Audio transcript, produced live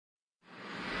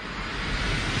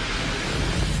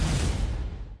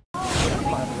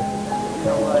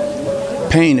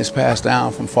Pain is passed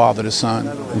down from father to son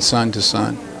and son to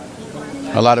son.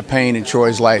 A lot of pain in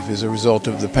Troy's life is a result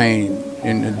of the pain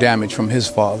and the damage from his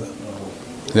father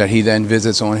that he then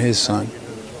visits on his son.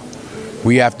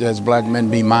 We have to, as black men,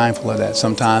 be mindful of that.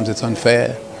 Sometimes it's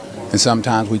unfair, and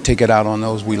sometimes we take it out on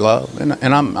those we love.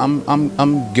 And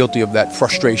I'm guilty of that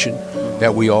frustration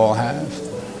that we all have.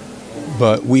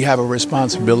 But we have a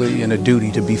responsibility and a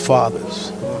duty to be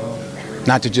fathers,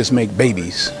 not to just make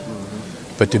babies,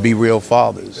 but to be real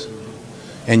fathers.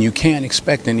 And you can't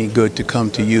expect any good to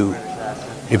come to you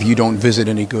if you don't visit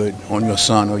any good on your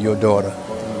son or your daughter.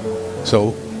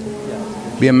 So,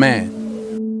 be a man.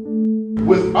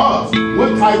 With us,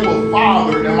 what type of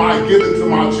father am I giving to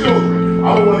my children?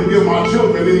 I don't want to give my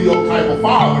children any old type of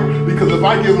father, because if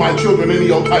I give my children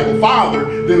any old type of father,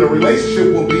 then the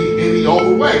relationship will be any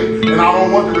old way. And I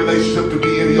don't want the relationship to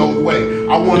be any old way.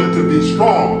 I want it to be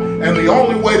strong. And the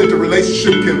only way that the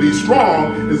relationship can be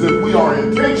strong is if we are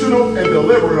intentional and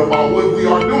deliberate about what we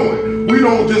are doing. We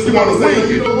don't just want to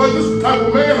say, you know what, this is the type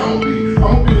of man I'm going to be.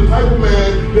 I'm going to be the type of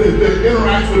man that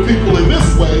interacts with people in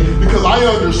this way, because I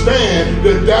understand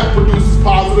that that produces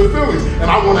positive feelings. And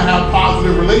I want to have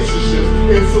positive relationships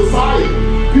in society.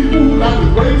 People who got the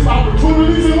greatest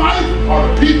opportunities in life are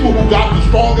the people who got the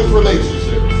strongest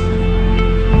relationships.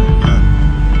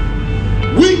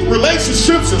 Weak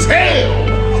relationships is hell.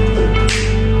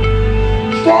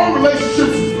 Strong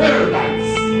relationships is paradise.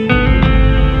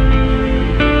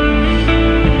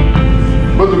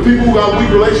 But the people who got weak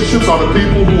relationships are the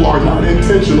people who are not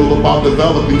intentional about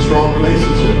developing strong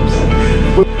relationships.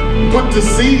 But put the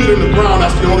seed in the ground,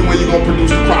 that's the only way you're going to produce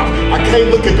the crop. I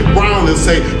can't look at the ground and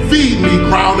say, feed me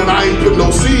ground, and I ain't put no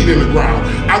seed in the ground.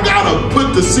 I got to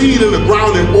put the seed in the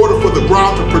ground in order for the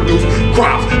ground to produce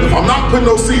crops. If I'm not putting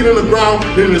no seed in the ground,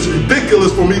 then it's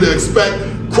ridiculous for me to expect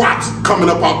crops coming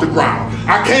up out the ground.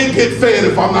 I can't get fed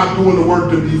if I'm not doing the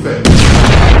work to be fed.